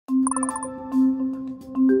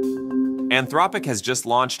Anthropic has just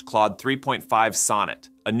launched Claude 3.5 Sonnet,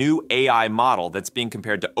 a new AI model that's being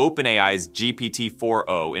compared to OpenAI's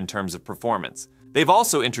GPT-4o in terms of performance. They've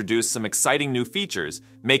also introduced some exciting new features,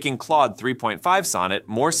 making Claude 3.5 Sonnet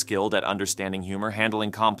more skilled at understanding humor,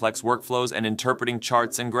 handling complex workflows, and interpreting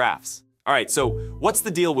charts and graphs. Alright, so what's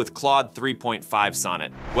the deal with Claude 3.5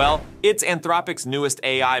 Sonnet? Well, it's Anthropic's newest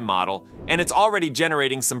AI model, and it's already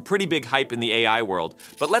generating some pretty big hype in the AI world.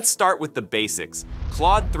 But let's start with the basics.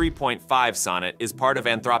 Claude 3.5 Sonnet is part of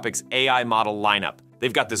Anthropic's AI model lineup.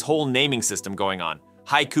 They've got this whole naming system going on.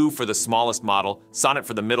 Haiku for the smallest model, Sonnet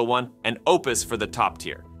for the middle one, and Opus for the top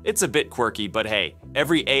tier. It's a bit quirky, but hey,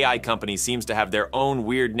 every AI company seems to have their own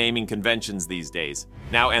weird naming conventions these days.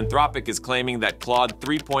 Now Anthropic is claiming that Claude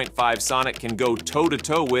 3.5 Sonnet can go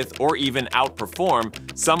toe-to-toe with or even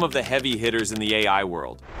outperform some of the heavy hitters in the AI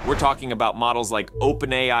world. We're talking about models like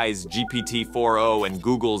OpenAI's GPT-4o and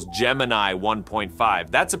Google's Gemini 1.5.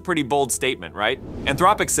 That's a pretty bold statement, right?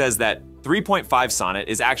 Anthropic says that 3.5 Sonnet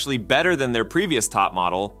is actually better than their previous top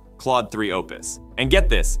model, Claude 3 Opus. And get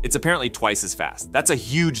this, it's apparently twice as fast. That's a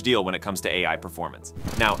huge deal when it comes to AI performance.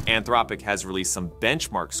 Now, Anthropic has released some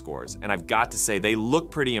benchmark scores, and I've got to say they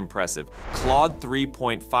look pretty impressive. Claude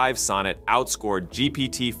 3.5 Sonnet outscored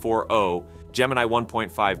GPT-4o, Gemini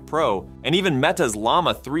 1.5 Pro, and even Meta's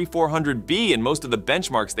Llama 3400B in most of the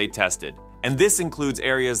benchmarks they tested. And this includes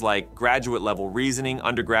areas like graduate-level reasoning,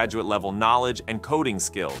 undergraduate-level knowledge, and coding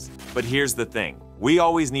skills. But here's the thing. We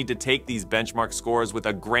always need to take these benchmark scores with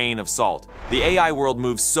a grain of salt. The AI world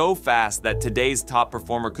moves so fast that today's top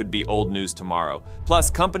performer could be old news tomorrow.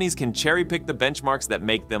 Plus, companies can cherry-pick the benchmarks that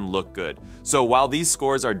make them look good. So while these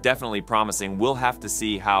scores are definitely promising, we'll have to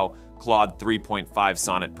see how Claude 3.5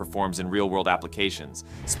 Sonnet performs in real-world applications.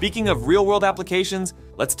 Speaking of real-world applications,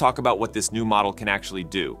 let's talk about what this new model can actually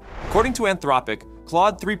do. According to Anthropic,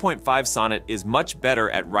 Claude 3.5 Sonnet is much better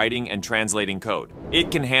at writing and translating code. It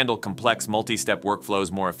can handle complex multi-step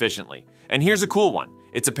workflows more efficiently. And here's a cool one.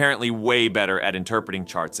 It's apparently way better at interpreting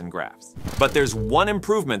charts and graphs. But there's one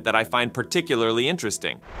improvement that I find particularly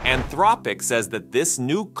interesting. Anthropic says that this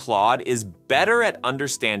new Claude is better at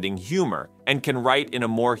understanding humor and can write in a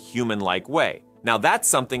more human-like way. Now that's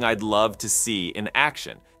something I'd love to see in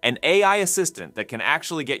action. An AI assistant that can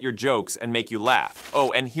actually get your jokes and make you laugh.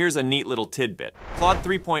 Oh, and here's a neat little tidbit. Claude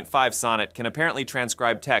 3.5 Sonnet can apparently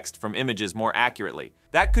transcribe text from images more accurately.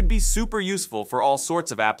 That could be super useful for all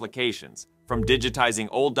sorts of applications, from digitizing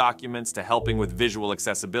old documents to helping with visual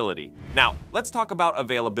accessibility. Now, let's talk about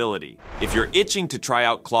availability. If you're itching to try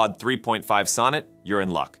out Claude 3.5 Sonnet, you're in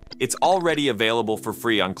luck. It's already available for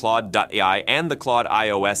free on Claude.ai and the Claude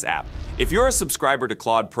iOS app. If you're a subscriber to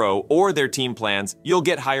Claude Pro or their team plans, you'll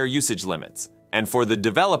get higher usage limits. And for the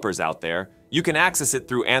developers out there, you can access it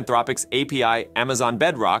through Anthropic's API, Amazon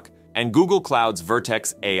Bedrock, and Google Cloud's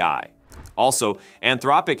Vertex AI. Also,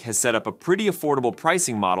 Anthropic has set up a pretty affordable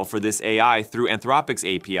pricing model for this AI through Anthropic's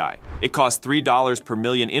API. It costs $3 per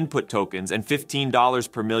million input tokens and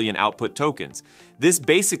 $15 per million output tokens. This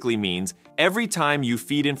basically means every time you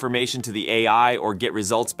feed information to the AI or get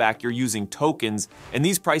results back, you're using tokens, and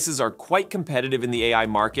these prices are quite competitive in the AI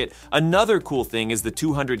market. Another cool thing is the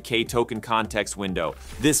 200K token context window.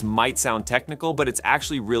 This might sound technical, but it's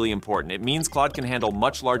actually really important. It means Claude can handle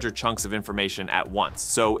much larger chunks of information at once.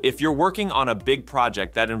 So if you're working on a big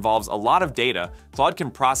project that involves a lot of data, Claude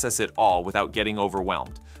can process it all without getting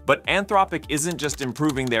overwhelmed. But Anthropic isn't just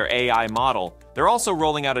improving their AI model, they're also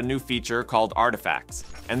rolling out a new feature called Artifacts.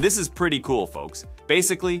 And this is pretty cool, folks.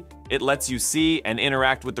 Basically, it lets you see and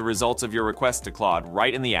interact with the results of your request to Claude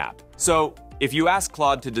right in the app. So, if you ask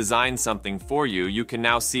Claude to design something for you, you can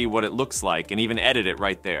now see what it looks like and even edit it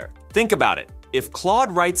right there. Think about it. If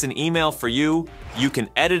Claude writes an email for you, you can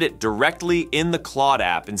edit it directly in the Claude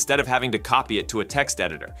app instead of having to copy it to a text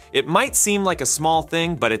editor. It might seem like a small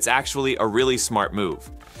thing, but it's actually a really smart move.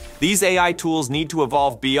 These AI tools need to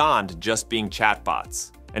evolve beyond just being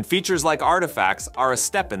chatbots. And features like Artifacts are a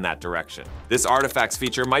step in that direction. This Artifacts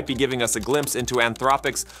feature might be giving us a glimpse into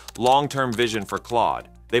Anthropic's long-term vision for Claude.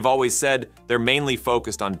 They've always said they're mainly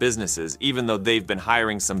focused on businesses, even though they've been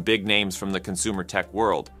hiring some big names from the consumer tech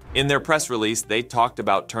world. In their press release, they talked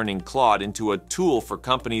about turning Claude into a tool for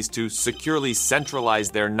companies to securely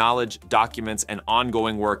centralize their knowledge, documents, and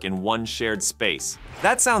ongoing work in one shared space.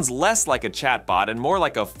 That sounds less like a chatbot and more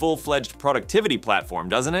like a full-fledged productivity platform,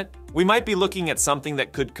 doesn't it? We might be looking at something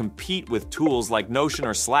that could compete with tools like Notion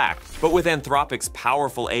or Slack, but with Anthropic's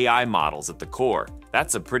powerful AI models at the core.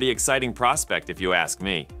 That's a pretty exciting prospect if you ask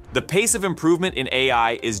me. The pace of improvement in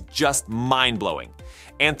AI is just mind-blowing.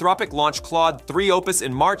 Anthropic launched Claude 3 Opus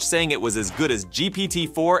in March, saying it was as good as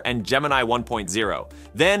GPT-4 and Gemini 1.0.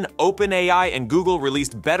 Then, OpenAI and Google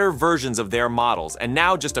released better versions of their models, and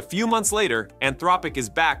now, just a few months later, Anthropic is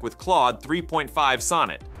back with Claude 3.5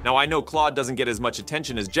 Sonnet. Now, I know Claude doesn't get as much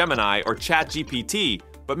attention as Gemini or ChatGPT,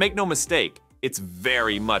 but make no mistake, it's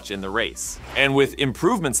very much in the race. And with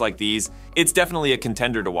improvements like these, it's definitely a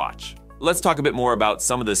contender to watch. Let's talk a bit more about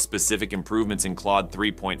some of the specific improvements in Claude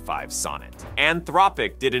 3.5 Sonnet.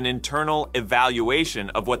 Anthropic did an internal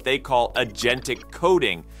evaluation of what they call agentic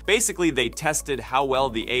coding. Basically, they tested how well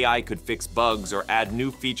the AI could fix bugs or add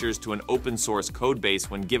new features to an open source code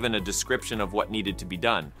base when given a description of what needed to be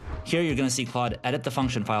done. Here you're going to see Claude edit the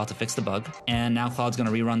function file to fix the bug, and now Claude's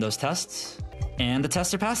going to rerun those tests, and the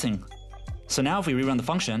tests are passing. So now if we rerun the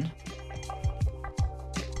function,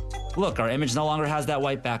 look, our image no longer has that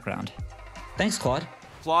white background. Thanks, Claude.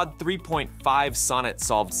 Claude 3.5 Sonnet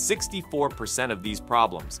solved 64% of these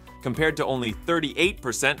problems, compared to only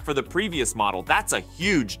 38% for the previous model. That's a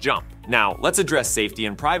huge jump. Now, let's address safety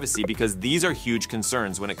and privacy because these are huge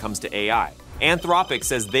concerns when it comes to AI. Anthropic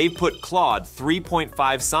says they've put Claude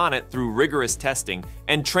 3.5 Sonnet through rigorous testing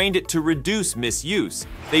and trained it to reduce misuse.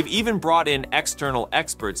 They've even brought in external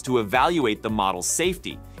experts to evaluate the model's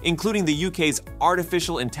safety, including the UK's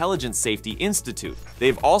Artificial Intelligence Safety Institute.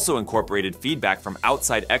 They've also incorporated feedback from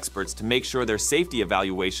outside experts to make sure their safety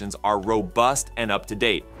evaluations are robust and up to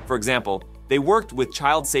date. For example, they worked with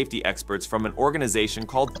child safety experts from an organization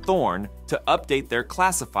called Thorn to update their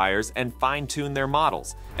classifiers and fine-tune their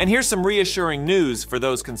models. And here's some reassuring news for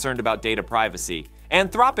those concerned about data privacy.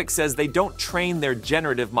 Anthropic says they don't train their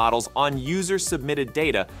generative models on user-submitted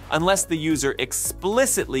data unless the user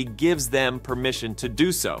explicitly gives them permission to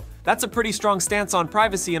do so. That's a pretty strong stance on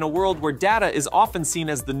privacy in a world where data is often seen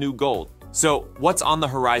as the new gold. So, what's on the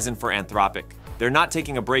horizon for Anthropic? They're not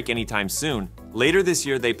taking a break anytime soon. Later this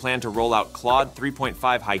year, they plan to roll out Claude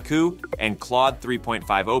 3.5 Haiku and Claude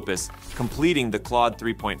 3.5 Opus, completing the Claude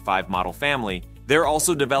 3.5 model family. They're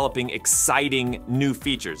also developing exciting new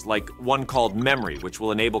features, like one called Memory, which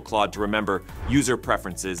will enable Claude to remember user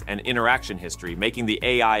preferences and interaction history, making the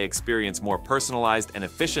AI experience more personalized and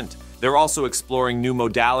efficient. They're also exploring new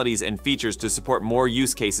modalities and features to support more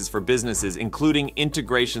use cases for businesses, including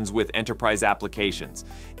integrations with enterprise applications.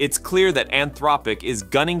 It's clear that Anthropic is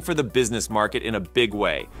gunning for the business market in a big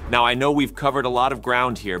way. Now, I know we've covered a lot of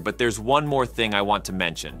ground here, but there's one more thing I want to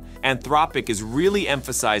mention. Anthropic is really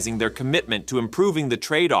emphasizing their commitment to improving the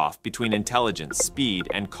trade-off between intelligence, speed,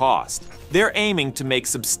 and cost. They're aiming to make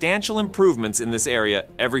substantial improvements in this area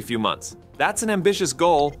every few months. That's an ambitious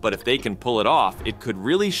goal, but if they can pull it off, it could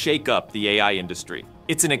really shake up the AI industry.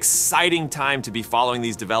 It's an exciting time to be following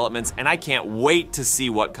these developments, and I can't wait to see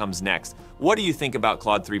what comes next. What do you think about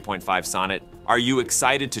Claude 3.5 Sonnet? Are you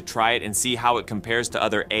excited to try it and see how it compares to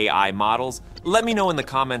other AI models? Let me know in the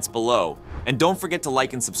comments below. And don't forget to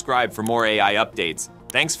like and subscribe for more AI updates.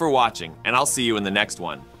 Thanks for watching, and I'll see you in the next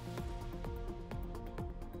one.